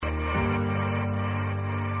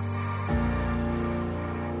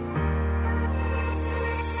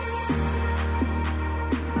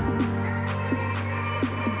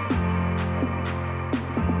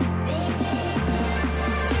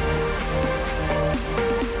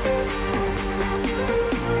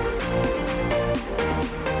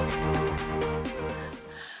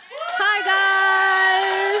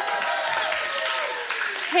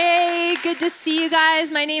to see you guys.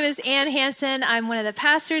 My name is Ann Hansen. I'm one of the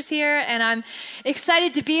pastors here, and I'm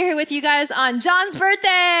excited to be here with you guys on John's birthday.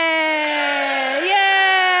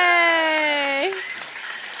 Yay!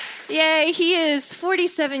 Yay, he is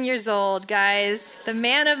 47 years old, guys. The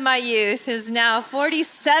man of my youth is now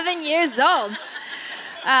 47 years old.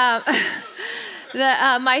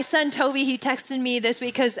 My son, Toby, he texted me this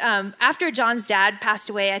week because after John's dad passed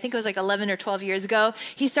away, I think it was like 11 or 12 years ago,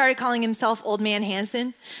 he started calling himself Old Man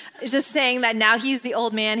Hansen, just saying that now he's the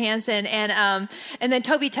Old Man Hansen. And then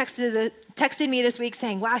Toby texted me this week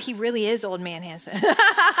saying, wow, he really is Old Man Hansen.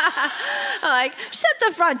 I'm like, shut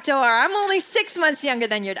the front door. I'm only 6 months younger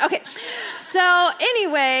than you. Okay. So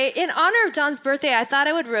anyway, in honor of John's birthday, I thought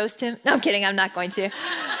I would roast him. No, I'm kidding. I'm not going to.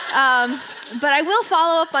 But I will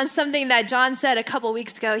follow up on something that John said a couple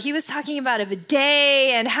weeks ago. He was talking about a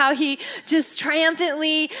bidet and how he just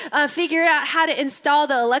triumphantly figured out how to install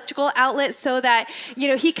the electrical outlet so that,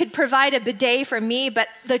 he could provide a bidet for me. But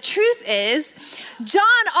the truth is, John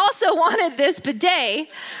also wanted this bidet,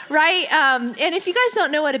 right? And if you guys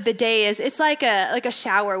don't know what a bidet is, it's like a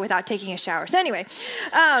shower without taking a shower. So anyway,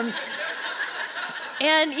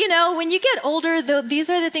 and when you get older, these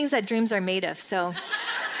are the things that dreams are made of. So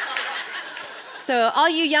all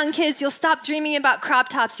you young kids, you'll stop dreaming about crop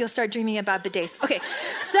tops. You'll start dreaming about bidets. Okay,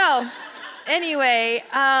 so anyway,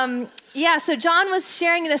 so John was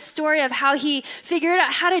sharing this story of how he figured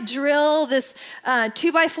out how to drill this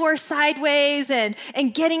 2x4 sideways and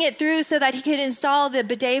getting it through so that he could install the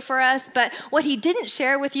bidet for us. But what he didn't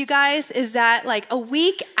share with you guys is that like a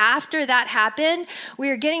week after that happened, we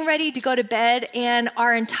were getting ready to go to bed and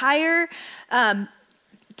our entire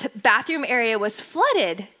bathroom area was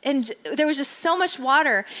flooded and there was just so much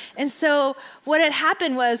water. And so what had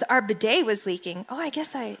happened was our bidet was leaking.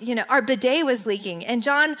 Our bidet was leaking. And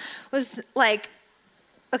John was like,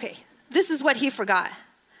 okay, this is what he forgot.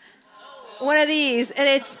 One of these. And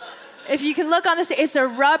if you can look on this, it's a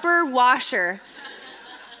rubber washer.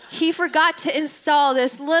 He forgot to install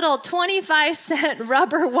this little 25-cent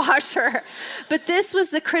rubber washer. But this was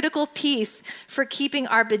the critical piece for keeping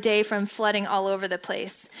our bidet from flooding all over the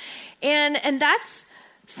place. And that's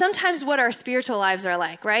sometimes what our spiritual lives are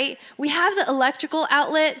like, right? We have the electrical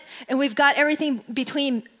outlet, and we've got everything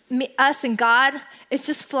between us and God. It's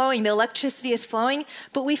just flowing. The electricity is flowing.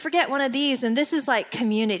 But we forget one of these, and this is like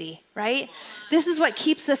community, right? This is what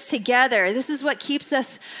keeps us together. This is what keeps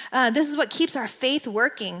us, this is what keeps our faith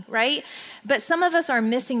working, right? But some of us are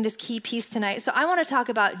missing this key piece tonight. So I want to talk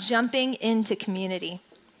about jumping into community.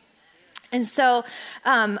 And so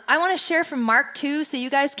I want to share from Mark 2, so you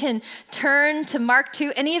guys can turn to Mark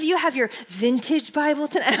 2. Any of you have your vintage Bible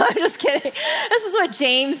tonight? No, I'm just kidding. This is what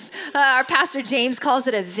James, our pastor James, calls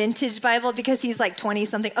it, a vintage Bible, because he's like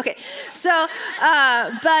 20-something. Okay, so,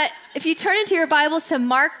 but if you turn into your Bibles to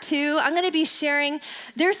Mark 2, I'm going to be sharing,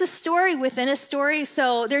 there's a story within a story.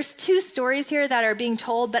 So there's two stories here that are being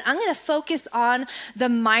told, but I'm going to focus on the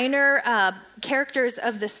minor characters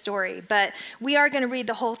of the story. But we are going to read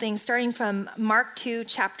the whole thing starting from Mark 2,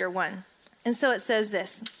 chapter 1. And so it says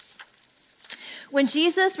this. When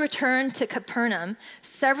Jesus returned to Capernaum,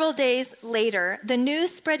 several days later, the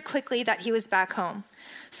news spread quickly that he was back home.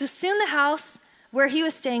 So soon the house where he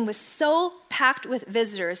was staying was so packed with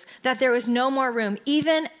visitors that there was no more room,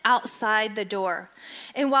 even outside the door.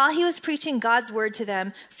 And while he was preaching God's word to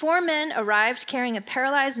them, 4 men arrived carrying a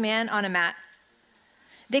paralyzed man on a mat.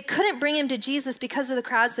 They couldn't bring him to Jesus because of the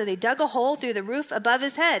crowd, so they dug a hole through the roof above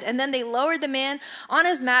his head. And then they lowered the man on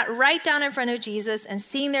his mat right down in front of Jesus. And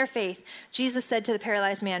seeing their faith, Jesus said to the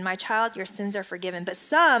paralyzed man, "My child, your sins are forgiven." But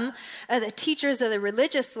some of the teachers of the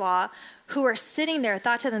religious law who were sitting there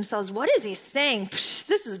thought to themselves, "What is he saying?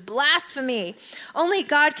 This is blasphemy. Only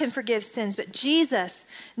God can forgive sins." But Jesus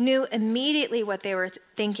knew immediately what they were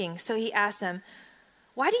thinking. So he asked them,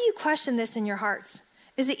 "Why do you question this in your hearts?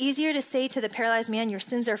 Is it easier to say to the paralyzed man, 'Your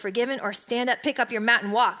sins are forgiven,' or 'Stand up, pick up your mat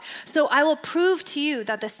and walk'? So I will prove to you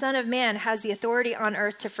that the Son of Man has the authority on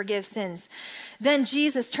earth to forgive sins." Then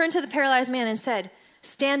Jesus turned to the paralyzed man and said,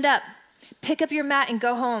 "Stand up, pick up your mat and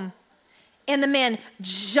go home." And the man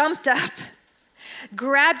jumped up,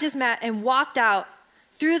 grabbed his mat, and walked out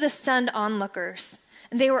through the stunned onlookers.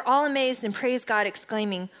 And they were all amazed and praised God,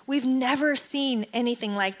 exclaiming, "We've never seen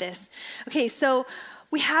anything like this." Okay, so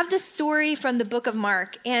we have this story from the book of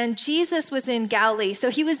Mark, and Jesus was in Galilee. So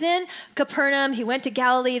he was in Capernaum, he went to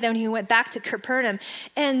Galilee, then he went back to Capernaum.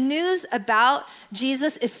 And news about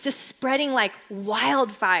Jesus is just spreading like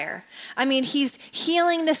wildfire. I mean, he's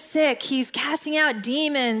healing the sick, he's casting out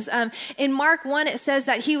demons. In Mark 1, it says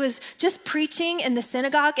that he was just preaching in the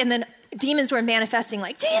synagogue, and then demons were manifesting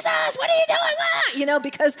like, Jesus, what are you doing?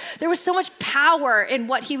 Because there was so much power in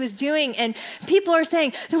what he was doing. And people are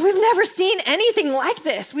saying, we've never seen anything like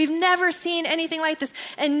this. We've never seen anything like this.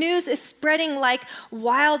 And news is spreading like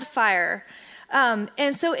wildfire.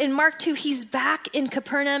 And so in Mark 2, he's back in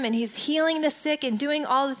Capernaum and he's healing the sick and doing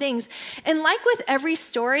all the things. And like with every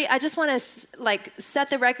story, I just want to set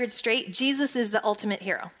the record straight. Jesus is the ultimate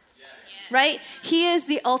hero. Right? He is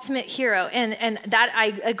the ultimate hero, and that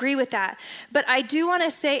I agree with that. But I do want to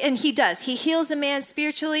say, and he does, he heals a man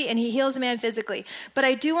spiritually and he heals a man physically. But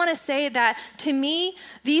I do want to say that to me,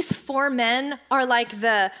 these 4 men are like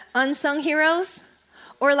the unsung heroes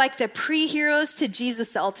or like the pre-heroes to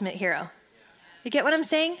Jesus, the ultimate hero. You get what I'm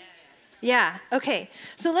saying? Yeah. Okay.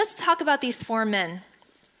 So let's talk about these 4 men.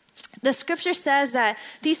 The scripture says that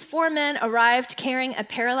these 4 men arrived carrying a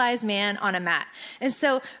paralyzed man on a mat. And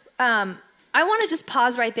so I want to just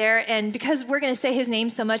pause right there, and because we're going to say his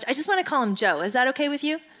name so much, I just want to call him Joe. Is that okay with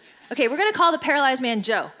you? Okay, we're going to call the paralyzed man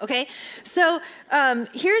Joe, okay? So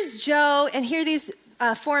here's Joe, and here are these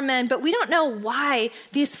 4 men, but we don't know why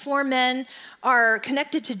these 4 men are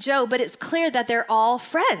connected to Joe, but it's clear that they're all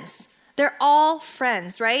friends. They're all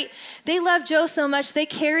friends, right? They love Joe so much, they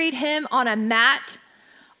carried him on a mat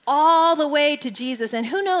all the way to Jesus. And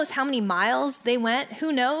who knows how many miles they went?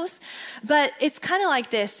 Who knows? But it's kind of like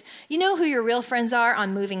this. You know who your real friends are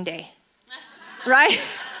on moving day, right?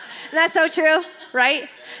 That's so true, right?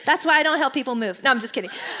 That's why I don't help people move. No, I'm just kidding.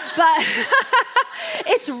 But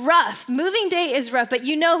it's rough. Moving day is rough, but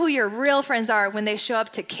you know who your real friends are when they show up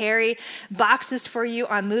to carry boxes for you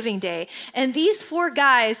on moving day. And these 4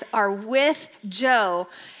 guys are with Joe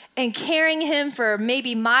and carrying him for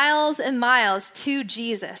maybe miles and miles to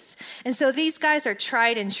Jesus. And so these guys are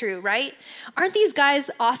tried and true, right? Aren't these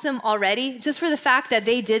guys awesome already? Just for the fact that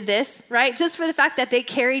they did this, right? Just for the fact that they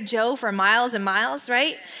carried Joe for miles and miles,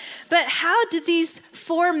 right? But how did these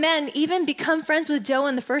 4 men even become friends with Joe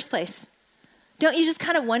in the first place? Don't you just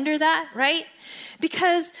kind of wonder that, right?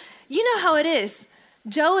 Because you know how it is.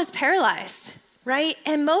 Joe is paralyzed, right?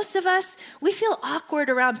 And most of us, we feel awkward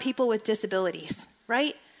around people with disabilities,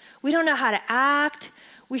 right? We don't know how to act.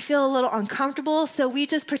 We feel a little uncomfortable, so we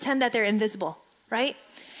just pretend that they're invisible, right?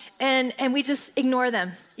 And we just ignore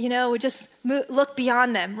them. We just look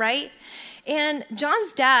beyond them, right? And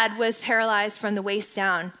John's dad was paralyzed from the waist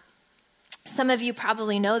down. Some of you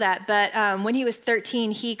probably know that, but when he was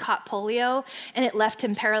 13, he caught polio, and it left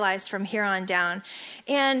him paralyzed from here on down.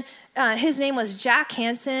 And his name was Jack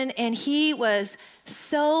Hansen, and he was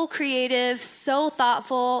so creative, so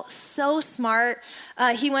thoughtful, so smart.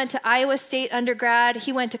 He went to Iowa State undergrad.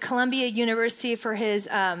 He went to Columbia University for his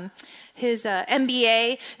MBA.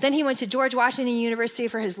 Then he went to George Washington University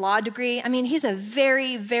for his law degree. I mean, he's a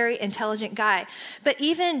very, very intelligent guy. But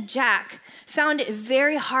even Jack found it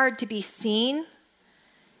very hard to be seen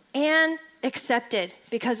and accepted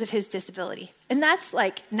because of his disability. And that's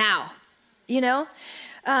like now,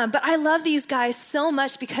 But I love these guys so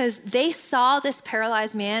much because they saw this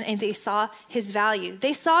paralyzed man and they saw his value.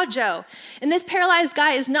 They saw Joe. And this paralyzed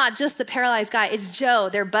guy is not just the paralyzed guy, it's Joe,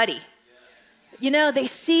 their buddy. They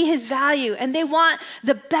see his value and they want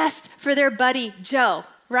the best for their buddy, Joe,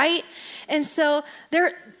 right? And so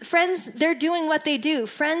they're doing what they do.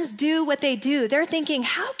 Friends do what they do. They're thinking,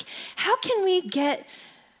 how can we get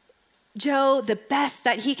Joe the best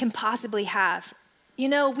that he can possibly have?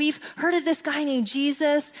 We've heard of this guy named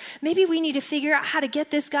Jesus. Maybe we need to figure out how to get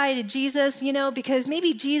this guy to Jesus, because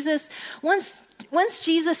maybe Jesus, once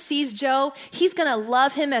Jesus sees Joe, he's going to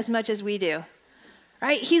love him as much as we do,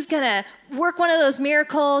 right? He's going to work one of those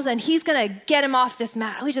miracles and he's going to get him off this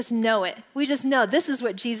mat. We just know it. We just know this is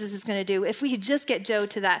what Jesus is going to do if we could just get Joe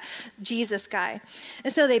to that Jesus guy.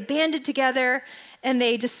 And so they banded together and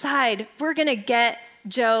they decide we're going to get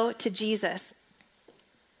Joe to Jesus.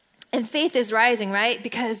 And faith is rising, right?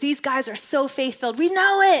 Because these guys are so faith-filled. We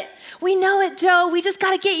know it. We know it, Joe. We just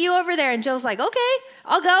got to get you over there. And Joe's like, okay,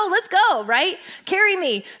 I'll go. Let's go, right? Carry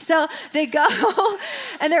me. So they go,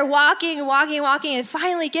 and they're walking, and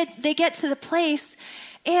finally they get to the place,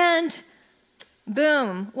 and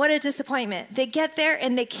boom, what a disappointment. They get there,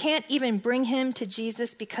 and they can't even bring him to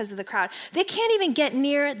Jesus because of the crowd. They can't even get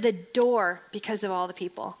near the door because of all the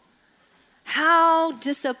people. How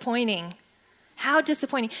disappointing. How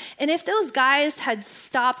disappointing. And if those guys had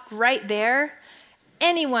stopped right there,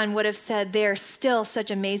 anyone would have said they're still such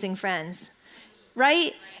amazing friends,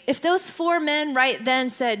 right? If those 4 men right then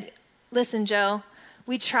said, listen, Joe,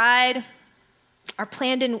 we tried. Our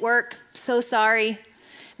plan didn't work. So sorry.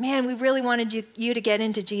 Man, we really wanted you to get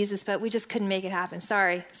into Jesus, but we just couldn't make it happen.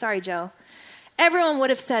 Sorry, Joe. everyone would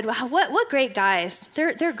have said, wow, what great guys.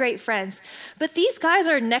 They're great friends. But these guys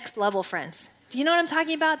are next level friends. Do you know what I'm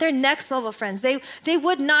talking about? They're next level friends. They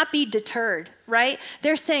would not be deterred, right?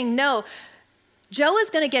 They're saying, no, Joe is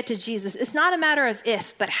going to get to Jesus. It's not a matter of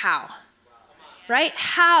if, but how, right?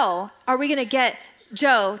 How are we going to get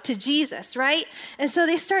Joe to Jesus, right? And so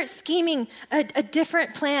they start scheming a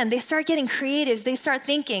different plan. They start getting creative. They start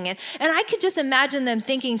thinking. And I could just imagine them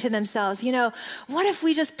thinking to themselves, what if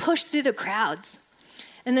we just push through the crowds?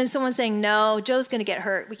 And then someone saying, no, Joe's going to get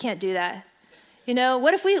hurt. We can't do that.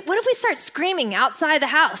 What if we start screaming outside the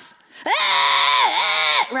house?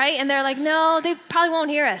 Right? And they're like, no, they probably won't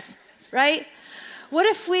hear us, right? What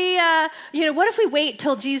if we wait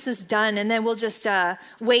till Jesus is done and then we'll just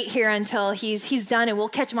wait here until he's done and we'll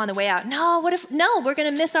catch him on the way out? No, we're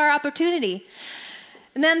going to miss our opportunity.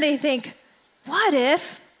 And then they think, what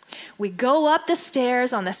if we go up the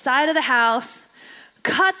stairs on the side of the house,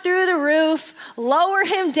 cut through the roof, lower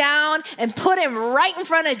him down, and put him right in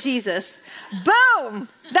front of Jesus? Boom!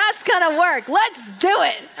 That's gonna work. Let's do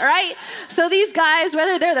it, right? So these guys,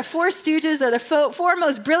 whether they're the four stooges or the four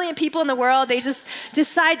most brilliant people in the world, they just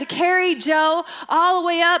decide to carry Joe all the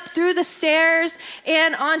way up through the stairs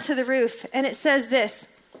and onto the roof. And it says this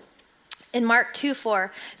in Mark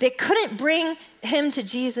 2:4, they couldn't bring him to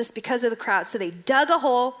Jesus because of the crowd, so they dug a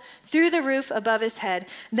hole through the roof above his head.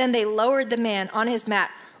 Then they lowered the man on his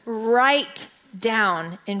mat right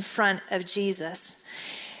down in front of Jesus.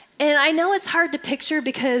 And I know it's hard to picture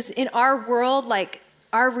because in our world, like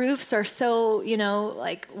our roofs are so,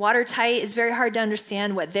 like watertight. It's very hard to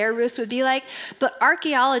understand what their roofs would be like. But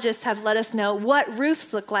archaeologists have let us know what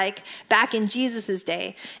roofs look like back in Jesus's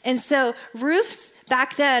day. And so roofs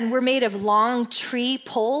back then were made of long tree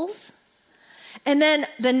poles. And then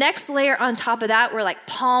the next layer on top of that were like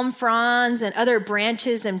palm fronds and other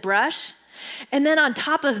branches and brush. And then on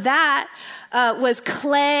top of that was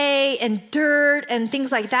clay and dirt and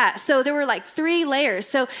things like that. So there were like 3 layers.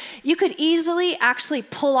 So you could easily actually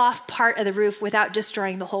pull off part of the roof without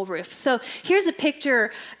destroying the whole roof. So here's a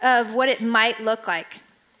picture of what it might look like.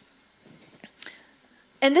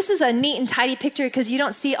 And this is a neat and tidy picture because you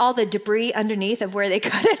don't see all the debris underneath of where they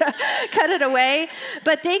cut it away.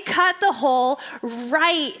 But they cut the hole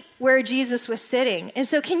right where Jesus was sitting. And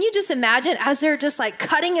so can you just imagine as they're just like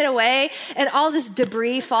cutting it away and all this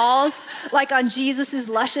debris falls like on Jesus's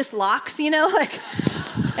luscious locks,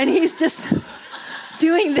 and he's just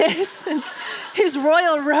doing this and his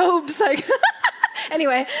royal robes, like,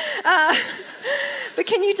 anyway. But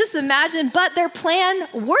can you just imagine? But their plan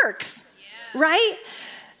works, right?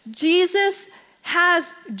 Jesus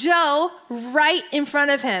has Joe right in front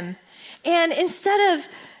of him. And instead of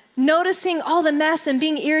noticing all the mess and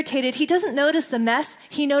being irritated, he doesn't notice the mess,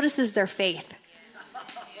 he notices their faith.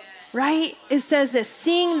 Right? It says this,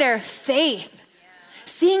 seeing their faith,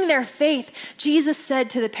 Jesus said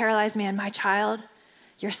to the paralyzed man, my child,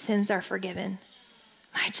 your sins are forgiven.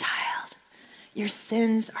 My child, your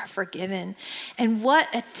sins are forgiven. And what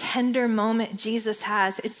a tender moment Jesus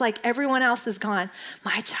has. It's like everyone else is gone.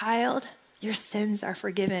 My child, your sins are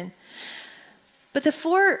forgiven. But the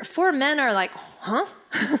four men are like, huh?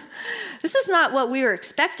 This is not what we were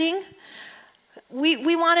expecting.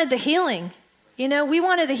 We wanted the healing. We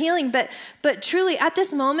wanted the healing, but truly at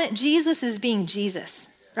this moment, Jesus is being Jesus.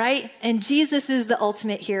 Right? And Jesus is the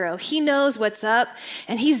ultimate hero. He knows what's up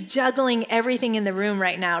and he's juggling everything in the room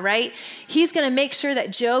right now, right? He's going to make sure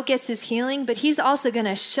that Joe gets his healing, but he's also going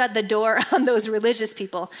to shut the door on those religious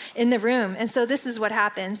people in the room. And so this is what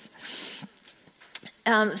happens.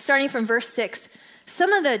 Starting from verse 6,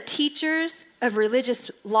 some of the teachers of religious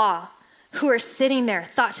law who are sitting there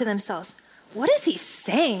thought to themselves, what is he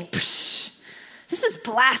saying? Psh, this is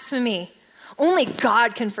blasphemy. Only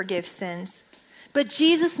God can forgive sins. But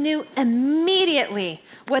Jesus knew immediately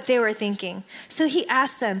what they were thinking. So he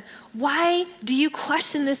asked them, why do you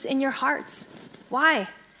question this in your hearts? Why?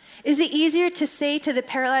 Is it easier to say to the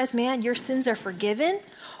paralyzed man, your sins are forgiven?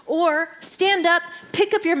 Or stand up,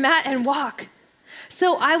 pick up your mat and walk?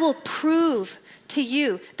 So I will prove to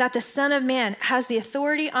you that the Son of Man has the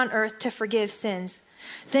authority on earth to forgive sins.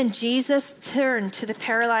 Then Jesus turned to the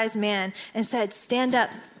paralyzed man and said, stand up,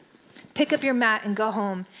 pick up your mat and go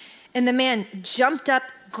home. And the man jumped up,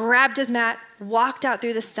 grabbed his mat, walked out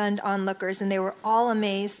through the stunned onlookers, and they were all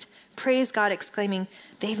amazed, praised God, exclaiming,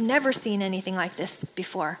 they've never seen anything like this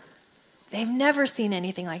before. They've never seen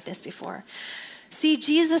anything like this before. See,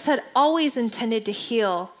 Jesus had always intended to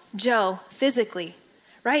heal Joe physically,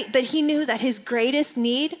 right? But he knew that his greatest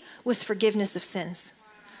need was forgiveness of sins.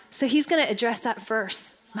 So he's going to address that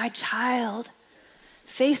first. My child,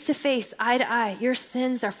 face to face, eye to eye, your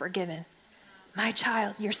sins are forgiven. my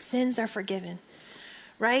child, your sins are forgiven,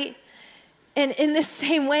 right? And in the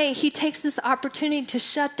same way, he takes this opportunity to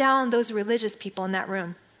shut down those religious people in that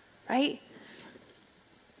room, right?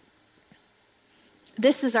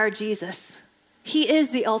 This is our Jesus. He is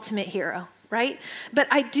the ultimate hero, right? But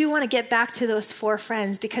I do want to get back to those 4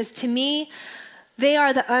 friends because to me, they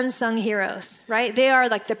are the unsung heroes, right? They are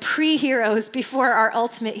like the pre-heroes before our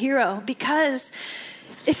ultimate hero because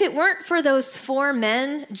if it weren't for those 4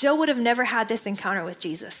 men, Joe would have never had this encounter with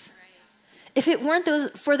Jesus. If it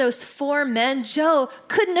weren't for those 4 men, Joe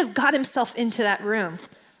couldn't have got himself into that room,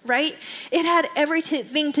 right? It had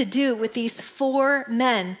everything to do with these 4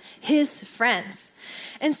 men, his friends.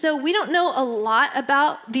 And so we don't know a lot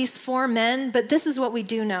about these 4 men, but this is what we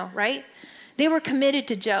do know, right? They were committed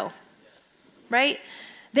to Joe, right?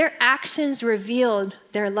 Their actions revealed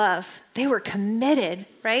their love. They were committed,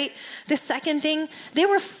 right? The second thing, they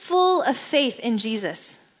were full of faith in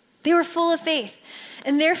Jesus. They were full of faith.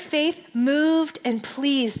 And their faith moved and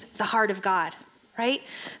pleased the heart of God, right?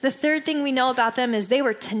 The third thing we know about them is they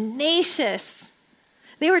were tenacious.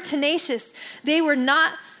 They were tenacious. They would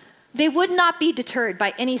not be deterred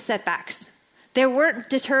by any setbacks. They weren't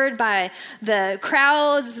deterred by the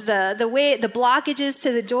crowds, the blockages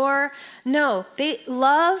to the door. No,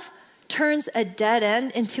 love turns a dead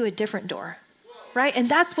end into a different door, right? And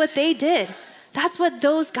that's what they did. That's what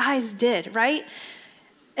those guys did, right?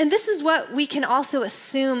 And this is what we can also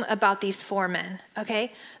assume about these 4 men,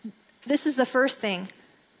 okay? This is the first thing.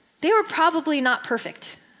 They were probably not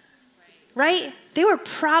perfect, right? They were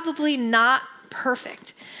probably not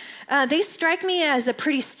perfect. They strike me as a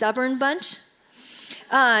pretty stubborn bunch.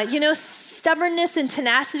 Stubbornness and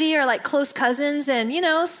tenacity are like close cousins, and,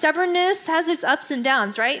 stubbornness has its ups and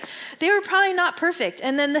downs, right? They were probably not perfect.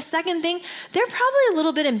 And then the second thing, they're probably a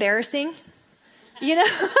little bit embarrassing,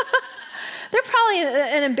 They're probably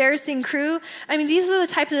an embarrassing crew. I mean, these are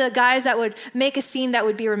the types of guys that would make a scene that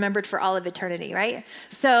would be remembered for all of eternity, right?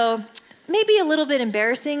 So maybe a little bit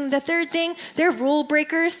embarrassing. The third thing, they're rule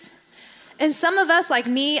breakers. And some of us, like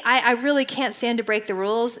me, I really can't stand to break the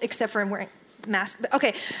rules, except for wearing masks.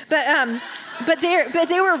 Okay, but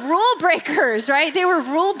they were rule breakers, right? They were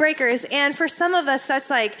rule breakers. And for some of us, that's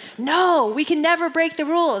like, no, we can never break the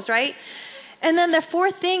rules, right? And then the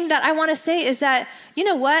fourth thing that I want to say is that, you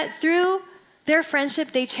know what? Through their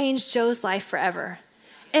friendship, they changed Joe's life forever.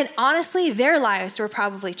 And honestly, their lives were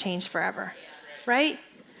probably changed forever, right?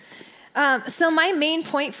 So my main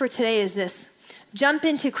point for today is this: jump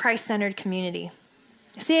into Christ-centered community.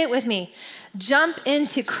 Say it with me. Jump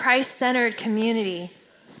into Christ-centered community.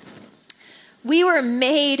 We were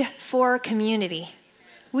made for community.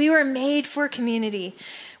 We were made for community.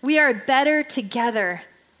 We are better together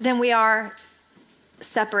than we are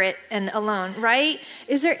separate and alone, right?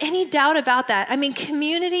 Is there any doubt about that? I mean,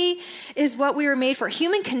 community is what we were made for.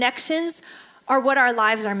 Human connections are what our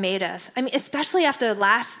lives are made of. I mean, especially after the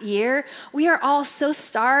last year, we are all so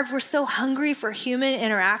starved. We're so hungry for human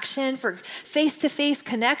interaction, for face-to-face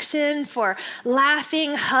connection, for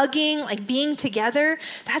laughing, hugging, like being together.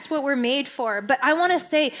 That's what we're made for. But I want to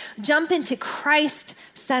say, jump into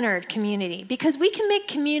Christ-centered community, because we can make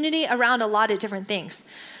community around a lot of different things.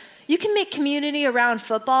 You can make community around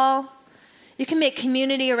football. You can make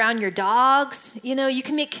community around your dogs. You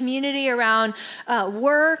can make community around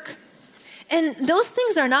work. And those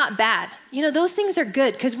things are not bad. Those things are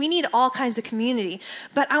good because we need all kinds of community.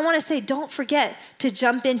 But I want to say, don't forget to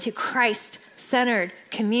jump into Christ-centered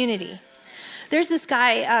community. There's this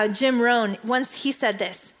guy, Jim Rohn, once he said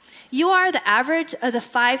this: you are the average of the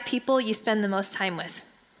 5 people you spend the most time with.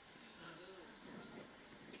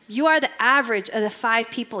 You are the average of the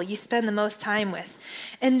 5 people you spend the most time with.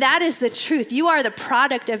 And that is the truth. You are the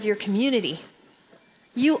product of your community.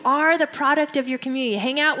 You are the product of your community.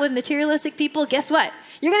 Hang out with materialistic people, guess what?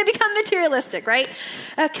 You're going to become materialistic, right?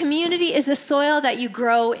 Community is the soil that you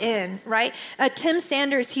grow in, right? Tim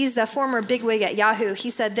Sanders, he's a former bigwig at Yahoo. He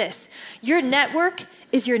said this: your network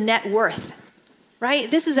is your net worth,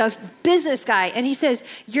 right? This is a business guy, and he says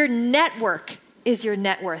your network is your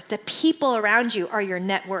net worth. The people around you are your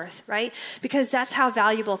net worth, right? Because that's how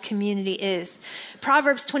valuable community is.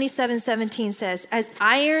 Proverbs 27:17 says, as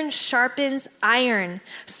iron sharpens iron,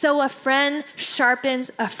 so a friend sharpens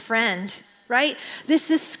a friend, right? This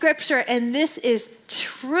is scripture, and this is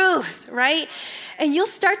truth, right? And you'll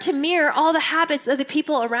start to mirror all the habits of the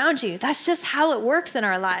people around you. That's just how it works in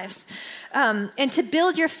our lives. And to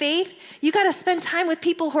build your faith, you got to spend time with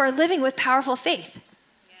people who are living with powerful faith.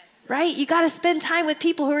 Right? You got to spend time with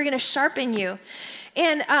people who are going to sharpen you.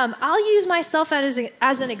 And I'll use myself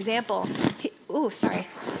as an example.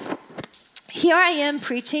 here I am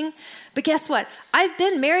preaching, but guess what? I've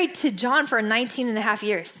been married to John for 19 and a half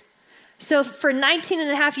years. So for 19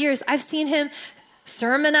 and a half years, I've seen him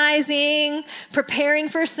sermonizing, preparing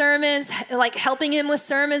for sermons, like helping him with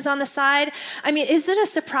sermons on the side. I mean, is it a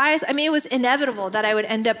surprise? I mean, it was inevitable that I would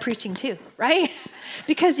end up preaching too, right?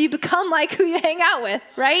 Because you become like who you hang out with,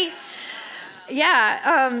 right?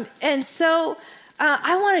 Yeah. And so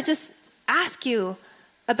I want to just ask you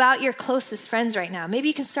about your closest friends right now. Maybe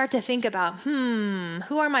you can start to think about,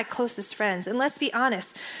 who are my closest friends? And let's be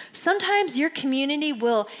honest, sometimes your community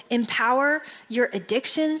will empower your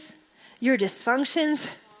addictions, your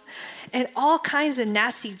dysfunctions, and all kinds of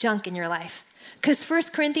nasty junk in your life. Because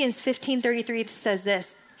 1 Corinthians 15:33 says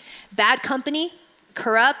this, bad company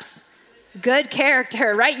corrupts good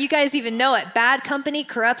character, right? You guys even know it. Bad company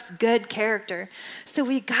corrupts good character. So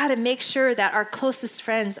we got to make sure that our closest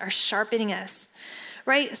friends are sharpening us,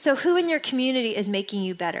 right? So who in your community is making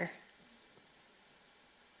you better?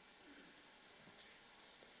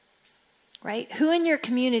 Right? Who in your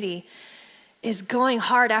community is going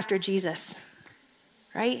hard after Jesus,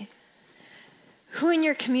 right? Who in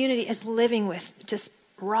your community is living with just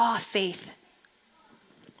raw faith?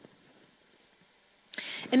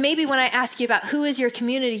 And maybe when I ask you about who is your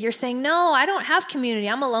community, you're saying, no, I don't have community.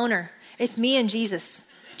 I'm a loner. It's me and Jesus.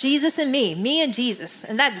 Jesus and me and Jesus.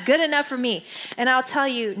 And that's good enough for me. And I'll tell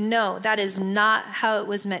you, no, that is not how it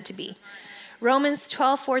was meant to be. Romans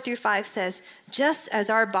 12:4-5 says, just as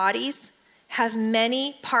our bodies have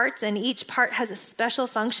many parts and each part has a special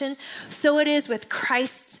function, so it is with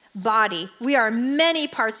Christ's body. We are many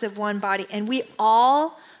parts of one body and we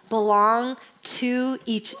all belong to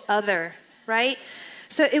each other, right?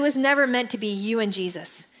 So it was never meant to be you and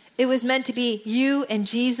Jesus. It was meant to be you and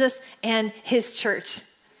Jesus and his church,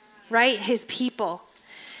 right? His people.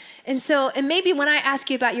 And maybe when I ask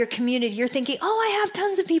you about your community, you're thinking, oh, I have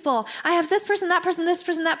tons of people. I have this person, that person, this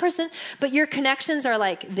person, that person. But your connections are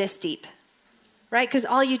like this deep, right? Because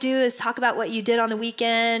all you do is talk about what you did on the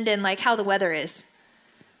weekend and like how the weather is,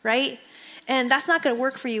 right? And that's not going to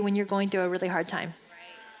work for you when you're going through a really hard time.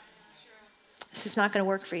 It's just not going to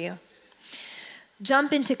work for you.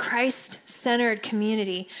 Jump into Christ-centered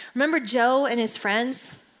community. Remember Joe and his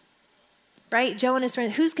friends, right? Joe and his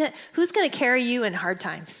friends. Who's going to carry you in hard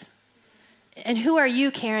times? And who are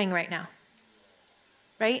you carrying right now?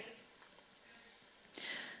 Right?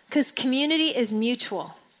 Because community is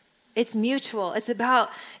mutual. It's mutual. It's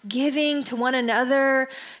about giving to one another,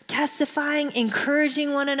 testifying,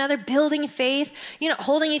 encouraging one another, building faith,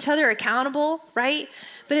 holding each other accountable, right?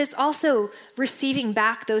 But it's also receiving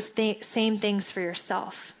back those same things for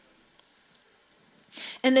yourself.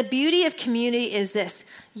 And the beauty of community is this.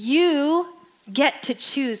 You get to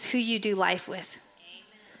choose who you do life with.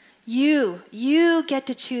 You get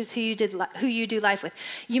to choose who you do life with.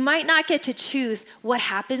 You might not get to choose what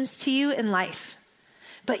happens to you in life,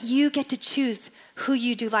 but you get to choose who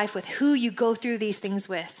you do life with, who you go through these things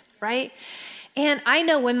with, right? And I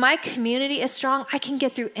know when my community is strong, I can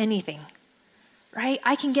get through anything, right?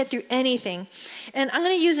 I can get through anything. And I'm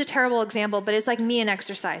going to use a terrible example, but it's like me and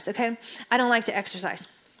exercise, okay? I don't like to exercise.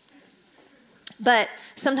 But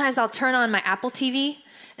sometimes I'll turn on my Apple TV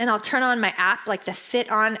and I'll turn on my app, like the Fit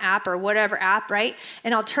On app or whatever app, right?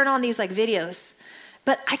 And I'll turn on these like videos.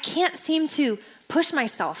 But I can't seem to push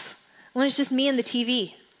myself when it's just me and the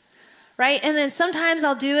TV, right? And then sometimes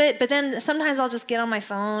I'll do it, but then sometimes I'll just get on my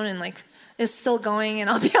phone and like it's still going and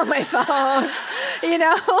I'll be on my phone,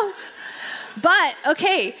 But,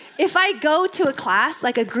 okay, if I go to a class,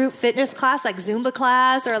 like a group fitness class, like Zumba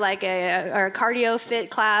class or like a cardio fit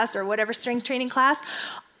class or whatever strength training class,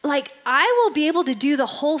 like I will be able to do the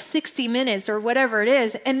whole 60 minutes or whatever it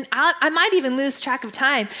is. And I might even lose track of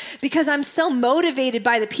time because I'm so motivated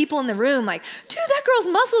by the people in the room. Like, dude, that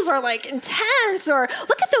girl's muscles are like intense, or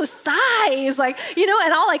look at those thighs, like,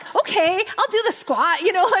 and I'll like, okay, I'll do the squat,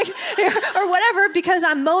 or whatever, because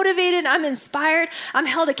I'm motivated, I'm inspired, I'm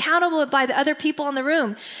held accountable by the other people in the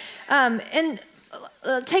room.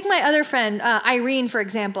 Take my other friend, Irene, for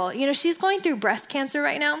example. She's going through breast cancer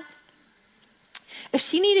right now. If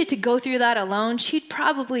she needed to go through that alone, she'd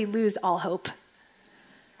probably lose all hope.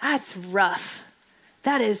 That's rough.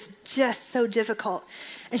 That is just so difficult.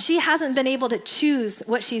 And she hasn't been able to choose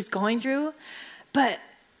what she's going through, but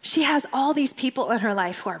she has all these people in her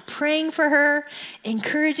life who are praying for her,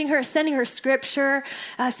 encouraging her, sending her scripture,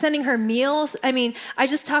 sending her meals. I mean, I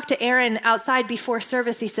just talked to Aaron outside before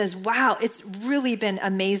service. He says, wow, it's really been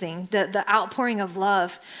amazing, the outpouring of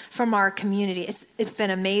love from our community. It's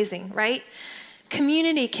been amazing, right?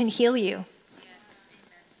 Community can heal you.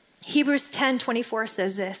 Hebrews 10:24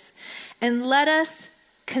 says this, and let us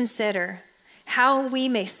consider how we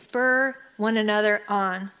may spur one another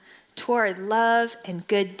on toward love and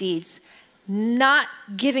good deeds, not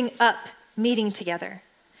giving up meeting together,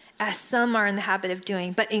 as some are in the habit of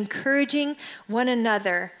doing, but encouraging one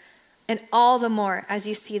another, and all the more as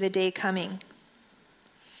you see the day coming.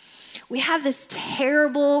 We have this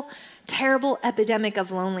terrible, terrible epidemic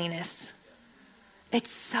of loneliness. It's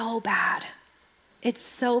so bad. It's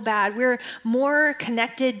so bad. We're more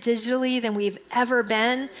connected digitally than we've ever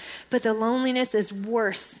been, but the loneliness is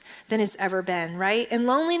worse than it's ever been, right? And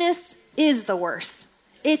loneliness is the worst.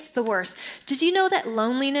 It's the worst. Did you know that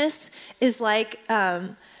loneliness is like,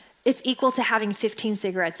 it's equal to having 15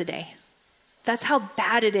 cigarettes a day? That's how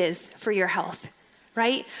bad it is for your health,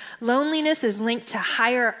 right? Loneliness is linked to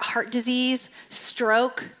higher heart disease,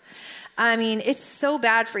 stroke. I mean, it's so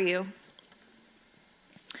bad for you.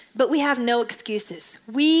 But we have no excuses.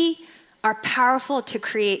 We are powerful to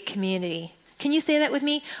create community. Can you say that with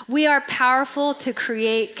me? We are powerful to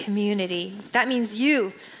create community. That means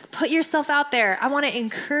you. Put yourself out there. I want to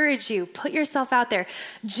encourage you. Put yourself out there.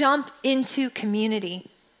 Jump into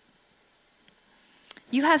community.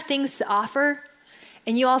 You have things to offer,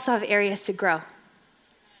 and you also have areas to grow.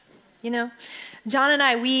 You know, John and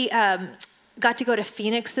I, we got to go to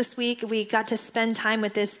Phoenix this week. We got to spend time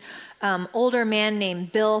with this older man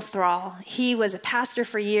named Bill Thrall. He was a pastor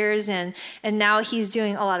for years, and now he's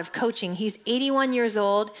doing a lot of coaching. He's 81 years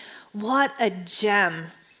old. What a gem.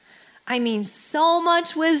 I mean, so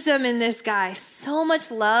much wisdom in this guy, so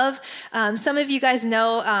much love. Some of you guys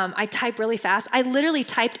know I type really fast. I literally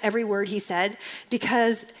typed every word he said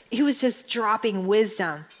because he was just dropping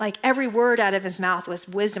wisdom. Like every word out of his mouth was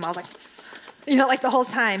wisdom. I was like, like the whole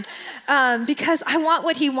time. Because I want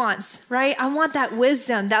what he wants, right? I want that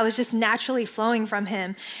wisdom that was just naturally flowing from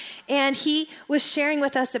him. And he was sharing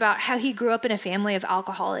with us about how he grew up in a family of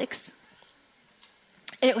alcoholics.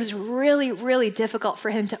 And it was really, really difficult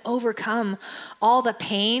for him to overcome all the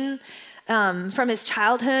pain from his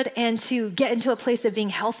childhood and to get into a place of being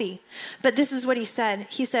healthy. But this is what he said.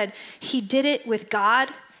 He said he did it with God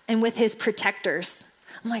and with his protectors.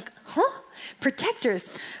 I'm like,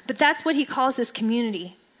 protectors? But that's what he calls his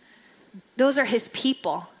community. Those are his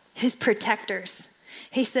people, his protectors.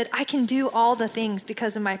 He said, I can do all the things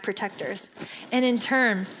because of my protectors. And in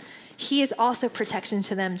turn, he is also protection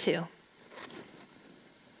to them too.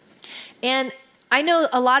 And I know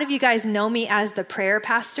a lot of you guys know me as the prayer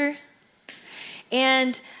pastor.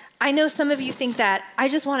 And I know some of you think that I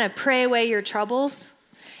just want to pray away your troubles.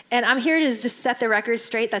 And I'm here to just set the record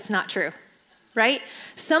straight. That's not true, right?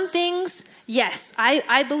 Some things, yes,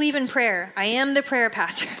 I believe in prayer. I am the prayer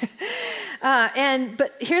pastor.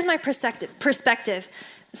 But here's my perspective.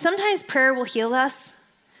 Sometimes prayer will heal us.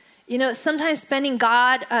 Sometimes spending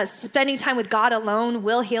time with God alone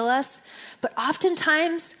will heal us. But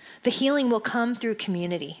oftentimes, the healing will come through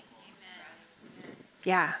community.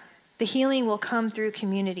 Yeah, the healing will come through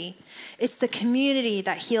community. It's the community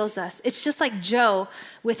that heals us. It's just like Joe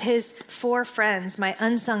with his 4 friends, my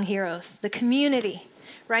unsung heroes. The community,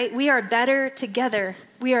 right? We are better together.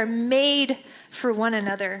 We are made for one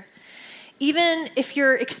another. Even if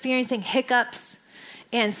you're experiencing hiccups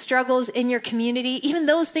and struggles in your community, even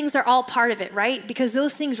those things are all part of it, right? Because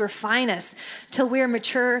those things refine us till we're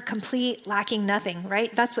mature, complete, lacking nothing,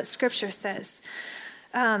 right? That's what Scripture says.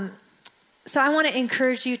 So I want to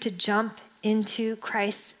encourage you to jump into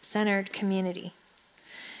Christ-centered community.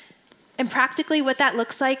 And practically what that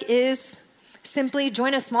looks like is simply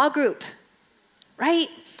join a small group, right?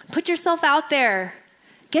 Put yourself out there.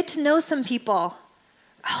 Get to know some people.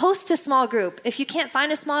 Host a small group. If you can't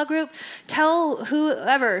find a small group, tell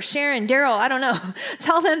whoever, Sharon, Daryl, I don't know,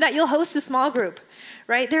 tell them that you'll host a small group,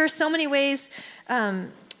 right? There are so many ways to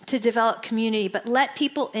develop community, but let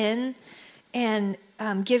people in and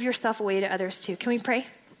give yourself away to others too. Can we pray?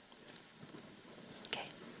 Okay.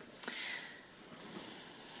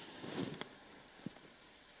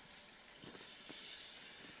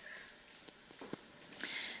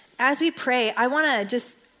 As we pray, I want to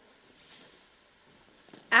just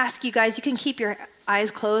ask you guys, you can keep your eyes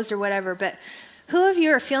closed or whatever, but who of you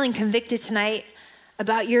are feeling convicted tonight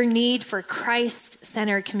about your need for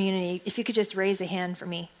Christ-centered community? If you could just raise a hand for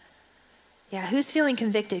me. Yeah, who's feeling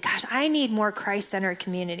convicted? Gosh, I need more Christ-centered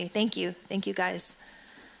community. Thank you. Thank you, guys.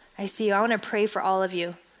 I see you. I want to pray for all of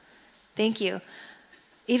you. Thank you.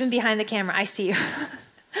 Even behind the camera, I see you.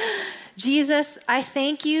 Jesus, I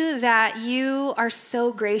thank you that you are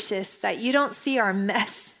so gracious, that you don't see our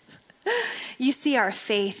mess. You see our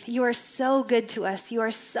faith. You are so good to us. You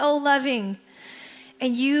are so loving.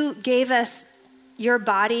 And you gave us your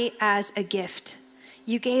body as a gift.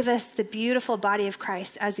 You gave us the beautiful body of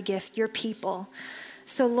Christ as a gift, your people,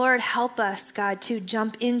 So Lord, help us, God, to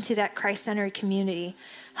jump into that Christ-centered community.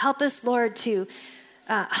 Help us, Lord, to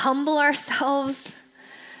humble ourselves,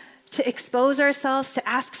 to expose ourselves, to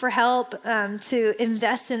ask for help, to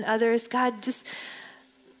invest in others. God,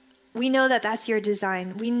 we know that that's your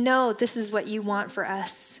design. We know this is what you want for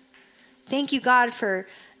us. Thank you, God, for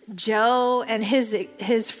Joe and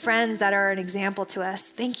his friends that are an example to us.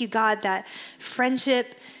 Thank you, God, that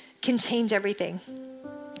friendship can change everything.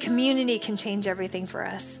 Community can change everything for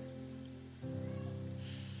us.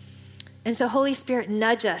 And so, Holy Spirit,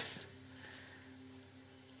 nudge us.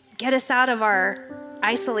 Get us out of our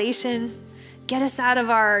isolation. Get us out of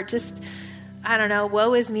our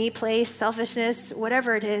woe is me place, selfishness,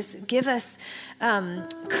 whatever it is. Give us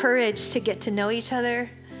courage to get to know each other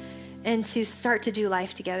and to start to do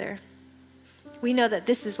life together. We know that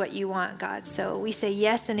this is what you want, God. So we say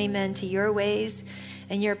yes and amen to your ways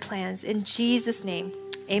and your plans. In Jesus' name,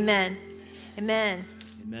 amen. Amen.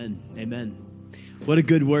 Amen. Amen. What a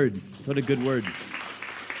good word. What a good word.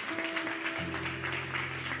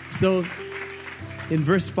 So in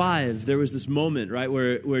verse 5, there was this moment, right,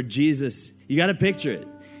 where Jesus, you got to picture it.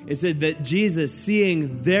 It said that Jesus,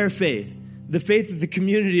 seeing their faith, the faith of the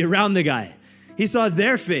community around the guy, he saw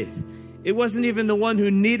their faith. It wasn't even the one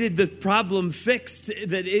who needed the problem fixed.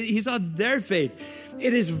 He saw their faith.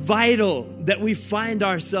 It is vital that we find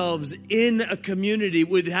ourselves in a community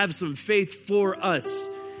would have some faith for us.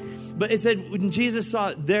 But it said when Jesus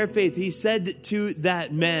saw their faith, he said to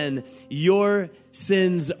that man, your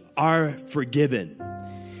sins are forgiven.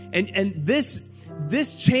 And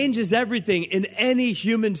this changes everything in any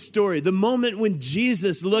human story. The moment when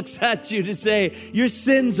Jesus looks at you to say, your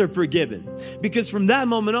sins are forgiven. Because from that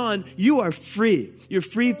moment on, you are free. You're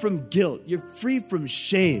free from guilt. You're free from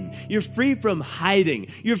shame. You're free from hiding.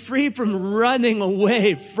 You're free from running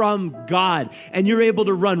away from God. And you're able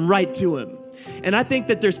to run right to him. And I think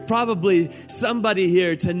that there's probably somebody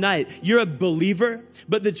here tonight. You're a believer,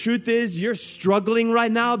 but the truth is you're struggling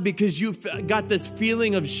right now because you've got this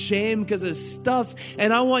feeling of shame because of stuff.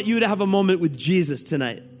 And I want you to have a moment with Jesus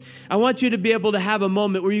tonight. I want you to be able to have a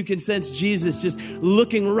moment where you can sense Jesus just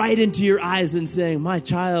looking right into your eyes and saying, my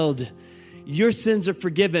child, your sins are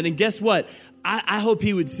forgiven. And guess what? I hope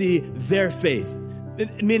he would see their faith.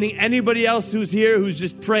 Meaning anybody else who's here who's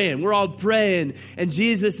just praying. We're all praying and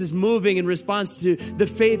Jesus is moving in response to the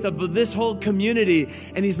faith of this whole community,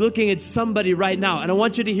 and he's looking at somebody right now. And I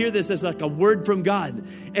want you to hear this as like a word from God,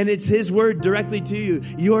 and it's his word directly to you.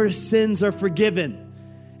 Your sins are forgiven.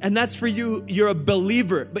 And that's for you. You're a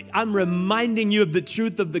believer, but I'm reminding you of the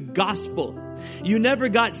truth of the gospel. You never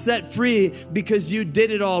got set free because you did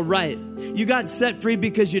it all right. You got set free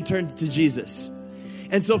because you turned to Jesus.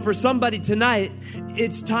 And so for somebody tonight,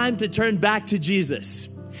 it's time to turn back to Jesus.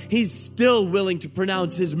 He's still willing to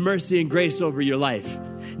pronounce his mercy and grace over your life.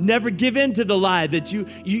 Never give in to the lie that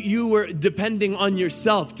you were depending on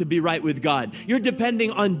yourself to be right with God. You're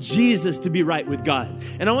depending on Jesus to be right with God.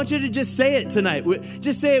 And I want you to just say it tonight.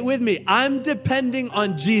 Just say it with me. I'm depending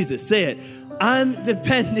on Jesus. Say it. I'm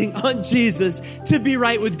depending on Jesus to be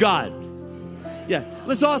right with God. Yeah,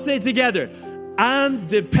 let's all say it together. I'm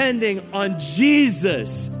depending on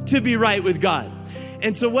Jesus to be right with God.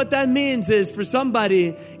 And so what that means is for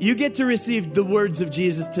somebody, you get to receive the words of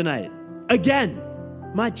Jesus tonight. Again,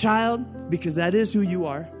 my child, because that is who you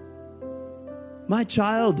are. My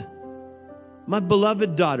child, my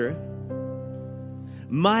beloved daughter,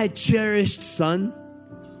 my cherished son,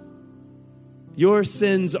 your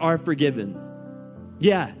sins are forgiven.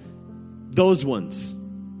 Yeah, those ones.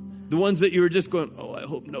 The ones that you were just going, oh, I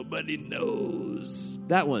hope nobody knows.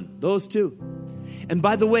 That one, those two. And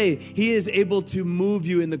by the way, he is able to move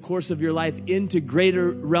you in the course of your life into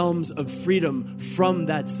greater realms of freedom from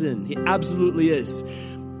that sin. He absolutely is.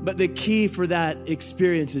 But the key for that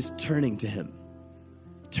experience is turning to him.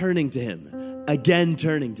 Turning to him. Again,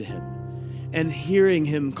 turning to him. And hearing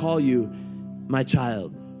him call you, my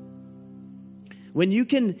child. When you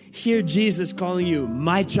can hear Jesus calling you,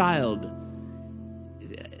 my child,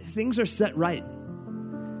 things are set right.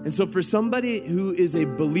 And so for somebody who is a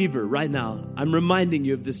believer right now, I'm reminding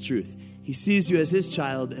you of this truth. He sees you as his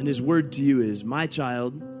child, and his word to you is, my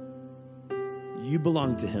child, you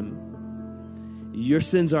belong to him. Your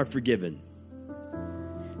sins are forgiven.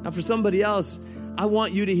 Now for somebody else, I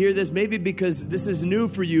want you to hear this, maybe because this is new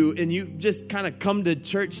for you and you just kind of come to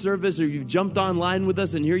church service or you've jumped online with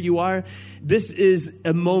us and here you are. This is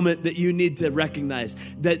a moment that you need to recognize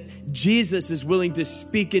that Jesus is willing to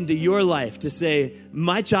speak into your life to say,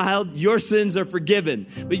 my child, your sins are forgiven.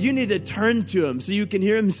 But you need to turn to him so you can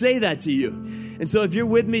hear him say that to you. And so if you're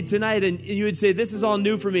with me tonight and you would say, this is all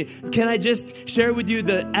new for me, can I just share with you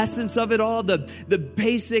the essence of it all, the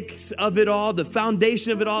basics of it all, the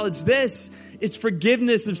foundation of it all? It's this. It's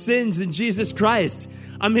forgiveness of sins in Jesus Christ.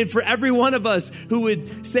 I mean, for every one of us who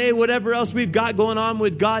would say whatever else we've got going on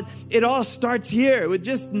with God, it all starts here with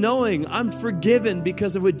just knowing I'm forgiven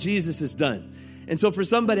because of what Jesus has done. And so for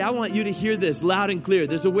somebody, I want you to hear this loud and clear.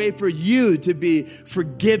 There's a way for you to be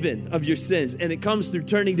forgiven of your sins, and it comes through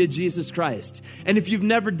turning to Jesus Christ. And if you've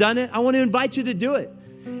never done it, I want to invite you to do it.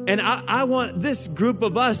 And I want this group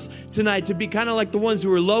of us tonight to be kind of like the ones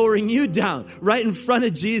who are lowering you down right in front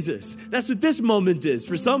of Jesus. That's what this moment is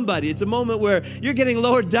for somebody. It's a moment where you're getting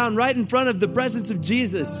lowered down right in front of the presence of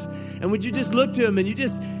Jesus. And would you just look to him and you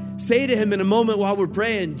just say to him in a moment while we're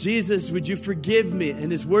praying, Jesus, would you forgive me?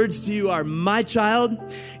 And his words to you are, my child,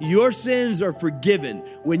 your sins are forgiven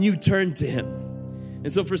when you turn to him.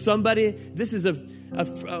 And so for somebody, this is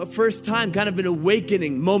a first time, kind of an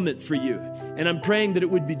awakening moment for you. And I'm praying that it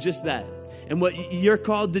would be just that. And what you're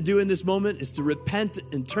called to do in this moment is to repent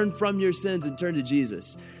and turn from your sins and turn to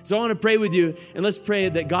Jesus. So I want to pray with you, and let's pray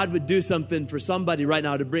that God would do something for somebody right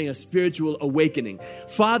now to bring a spiritual awakening.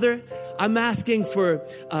 Father, I'm asking for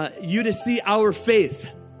you to see our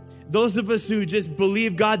faith. Those of us who just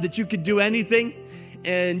believe, God, that you could do anything,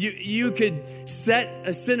 and you could set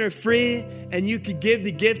a sinner free, and you could give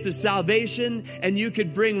the gift of salvation, and you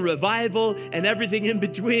could bring revival and everything in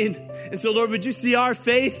between. And so, Lord, would you see our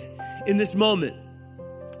faith in this moment?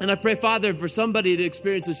 And I pray, Father, for somebody to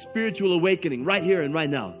experience a spiritual awakening right here and right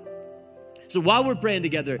now. So while we're praying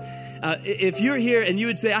together, if you're here and you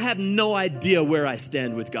would say, I have no idea where I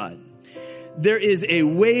stand with God, there is a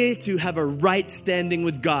way to have a right standing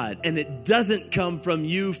with God, and it doesn't come from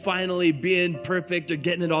you finally being perfect or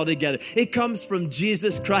getting it all together. It comes from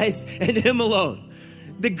Jesus Christ and him alone.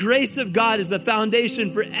 The grace of God is the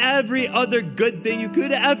foundation for every other good thing you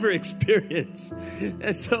could ever experience.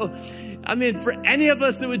 And so, I mean, for any of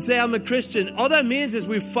us that would say I'm a Christian, all that means is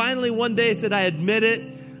we finally one day said, I admit it,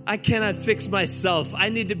 I cannot fix myself. I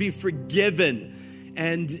need to be forgiven.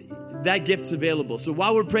 And that gift's available. So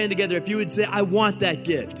while we're praying together, if you would say, I want that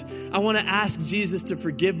gift. I want to ask Jesus to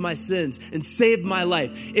forgive my sins and save my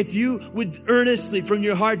life. If you would earnestly from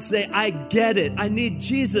your heart say, I get it. I need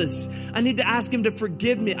Jesus. I need to ask him to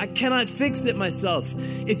forgive me. I cannot fix it myself.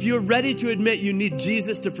 If you're ready to admit you need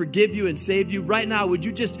Jesus to forgive you and save you right now, would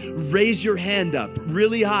you just raise your hand up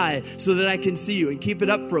really high so that I can see you, and keep it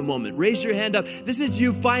up for a moment. Raise your hand up. This is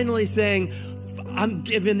you finally saying, I'm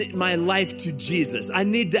giving my life to Jesus. I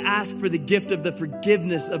need to ask for the gift of the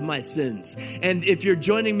forgiveness of my sins. And if you're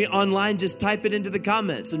joining me online, just type it into the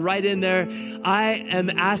comments and write in there, I am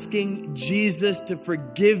asking Jesus to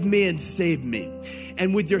forgive me and save me.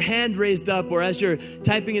 And with your hand raised up, or as you're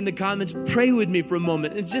typing in the comments, pray with me for a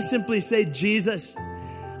moment and just simply say, Jesus,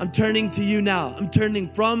 I'm turning to you now. I'm turning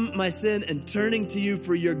from my sin and turning to you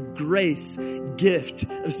for your grace gift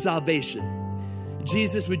of salvation.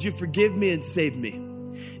 Jesus, would you forgive me and save me?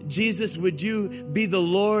 Jesus, would you be the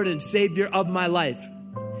Lord and Savior of my life?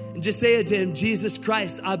 And just say it to him, Jesus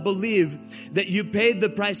Christ, I believe that you paid the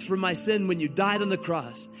price for my sin when you died on the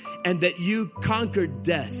cross, and that you conquered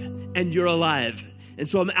death and you're alive. And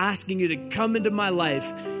so I'm asking you to come into my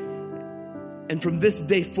life, and from this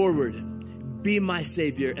day forward, be my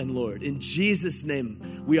Savior and Lord. In Jesus'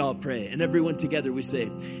 name, we all pray. And everyone together, we say,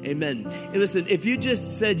 amen. And listen, if you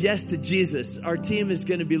just said yes to Jesus, our team is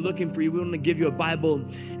going to be looking for you. We want to give you a Bible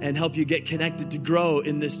and help you get connected to grow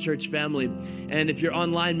in this church family. And if you're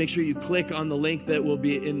online, make sure you click on the link that will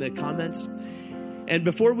be in the comments. And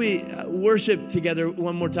before we worship together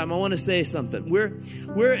one more time, I want to say something.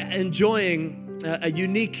 We're enjoying a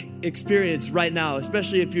unique experience right now,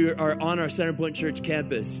 especially if you are on our Centerpoint Church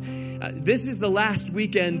campus. This is the last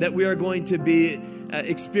weekend that we are going to be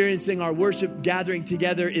experiencing our worship gathering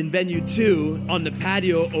together in venue 2 on the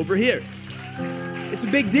patio over here. It's a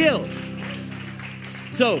big deal.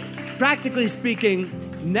 So, practically speaking,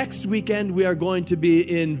 next weekend we are going to be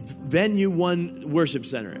in venue 1 worship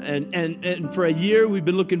center. And for a year we've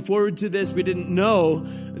been looking forward to this. We didn't know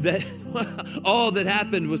that all that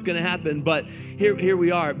happened was going to happen, but here we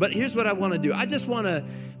are. But here's what I want to do. I just want to,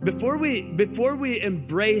 before we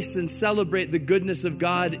embrace and celebrate the goodness of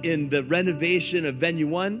God in the renovation of venue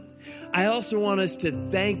 1, I also want us to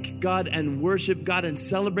thank God and worship God and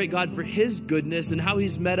celebrate God for his goodness and how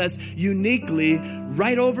he's met us uniquely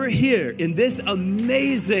right over here in this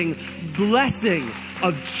amazing blessing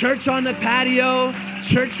of church on the patio,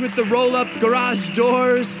 church with the roll-up garage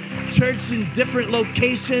doors, church in different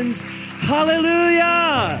locations.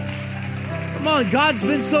 Hallelujah! Come on, God's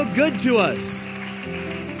been so good to us.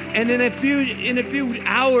 And in a few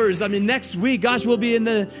hours, I mean, next week, gosh, we'll be in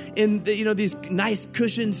the these nice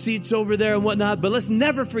cushioned seats over there and whatnot. But let's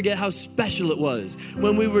never forget how special it was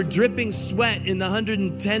when we were dripping sweat in the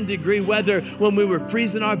 110 degree weather, when we were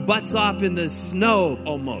freezing our butts off in the snow,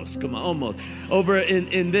 almost over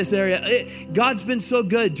in this area. God's been so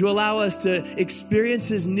good to allow us to experience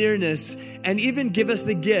his nearness and even give us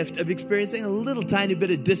the gift of experiencing a little tiny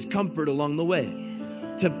bit of discomfort along the way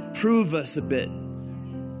to prove us a bit.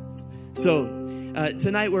 So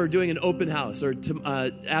tonight we're doing an open house, or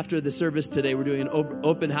after the service today, we're doing an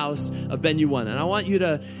open house of Venue One, and I want you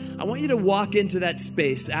to walk into that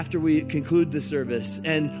space after we conclude the service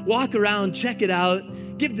and walk around, check it out,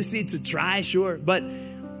 give the seats a try, sure, but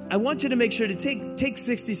I want you to make sure to take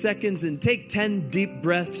 60 seconds and take 10 deep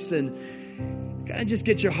breaths and kind of just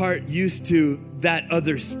get your heart used to that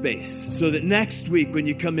other space, so that next week when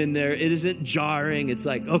you come in there, it isn't jarring. It's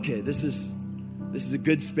like, okay, this is a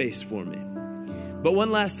good space for me. But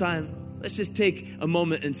one last time, let's just take a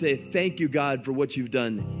moment and say, thank you, God, for what you've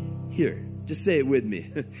done here. Just say it with me.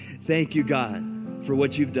 Thank you, God, for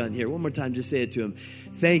what you've done here. One more time, just say it to him.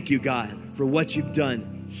 Thank you, God, for what you've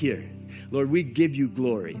done here. Lord, we give you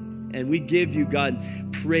glory. And we give you, God,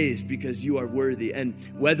 praise because you are worthy. And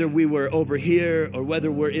whether we were over here or whether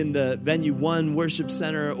we're in the Venue One worship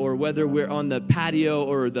center or whether we're on the patio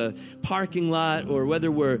or the parking lot or whether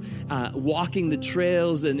we're walking the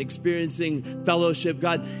trails and experiencing fellowship,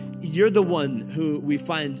 God, you're the one who we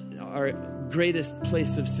find our greatest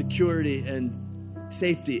place of security and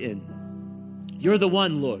safety in. You're the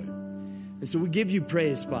one, Lord. And so we give you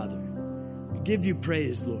praise, Father. We give you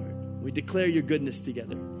praise, Lord. We declare your goodness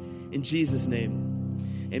together. In Jesus' name,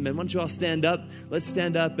 amen. Why don't you all stand up? Let's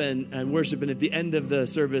stand up and worship. And at the end of the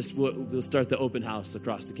service, we'll start the open house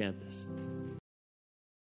across the campus.